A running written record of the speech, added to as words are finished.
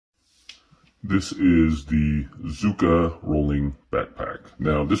This is the ZÜCA rolling backpack.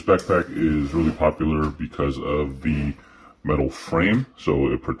 Now, this backpack is really popular because of the metal frame,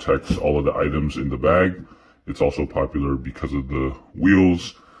 so it protects all of the items in the bag. It's also popular because of the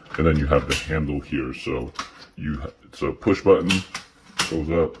wheels, and then you have the handle here. So it's a push button,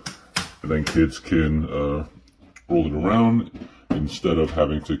 goes up, and then kids can roll it around instead of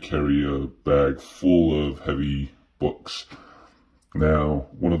having to carry a bag full of heavy books. Now,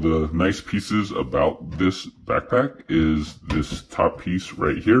 one of the nice pieces about this backpack is this top piece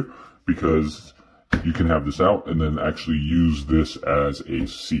right here, because you can have this out and then actually use this as a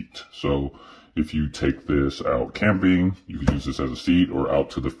seat. So if you take this out camping, you can use this as a seat, or out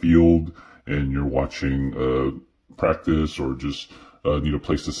to the field and you're watching practice, or just need a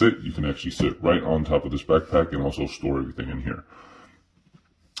place to sit, you can actually sit right on top of this backpack and also store everything in here.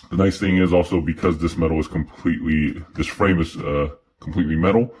 The nice thing is also, because this frame is completely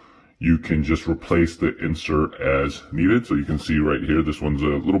metal, you can just replace the insert as needed. So you can see right here, this one's a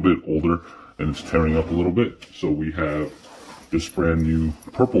little bit older and it's tearing up a little bit. So we have this brand new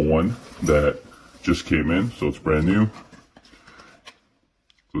purple one that just came in. So it's brand new.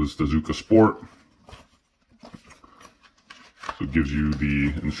 So it's the ZÜCA Sport. So it gives you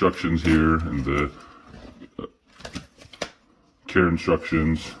the instructions here and the care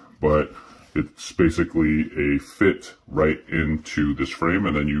instructions, but it's basically a fit right into this frame,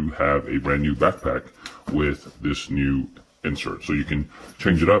 and then you have a brand new backpack with this new insert. So you can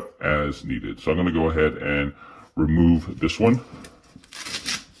change it up as needed. So I'm going to go ahead and remove this one.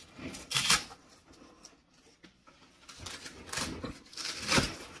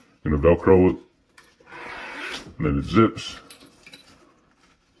 I'm going to Velcro it, and then it zips,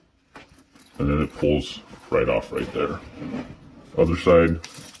 and then it pulls right off right there. Other side,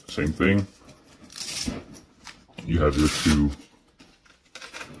 same thing. You have your two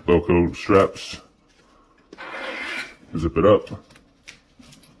Velcro straps. Zip it up.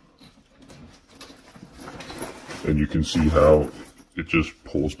 And you can see how it just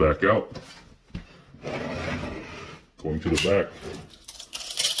pulls back out. Going to the back.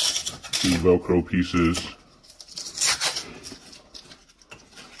 Two Velcro pieces.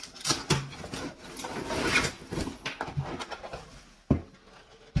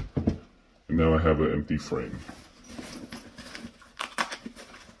 And now I have an empty frame.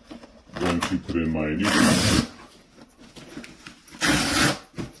 I'm going to put in my needle.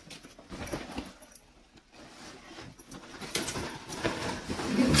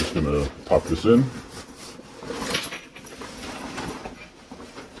 I'm just going to pop this in.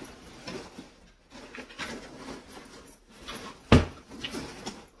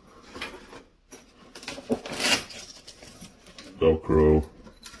 Velcro.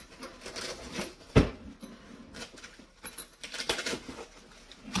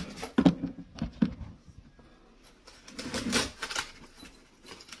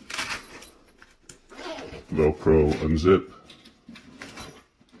 Velcro, unzip.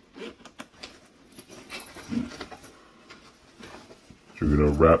 So you're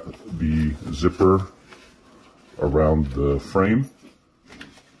going to wrap the zipper around the frame.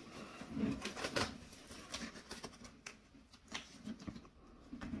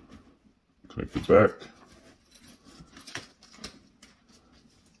 Connect it back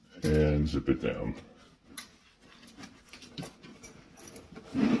and zip it down.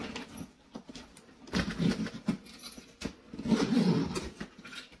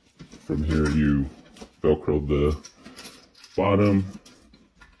 From here, you Velcro the bottom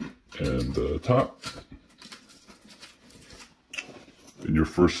and the top. And your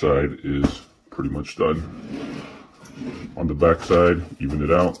first side is pretty much done. On the back side, even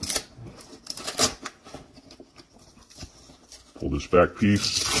it out. Pull this back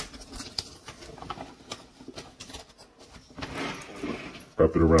piece.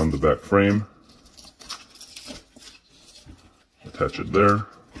 Wrap it around the back frame. Attach it there.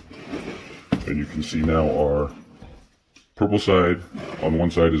 And you can see now our purple side on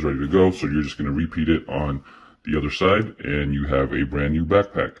one side is ready to go. So you're just going to repeat it on the other side, and you have a brand new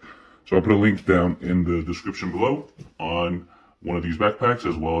backpack. So I'll put a link down in the description below on one of these backpacks,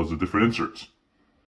 as well as the different inserts.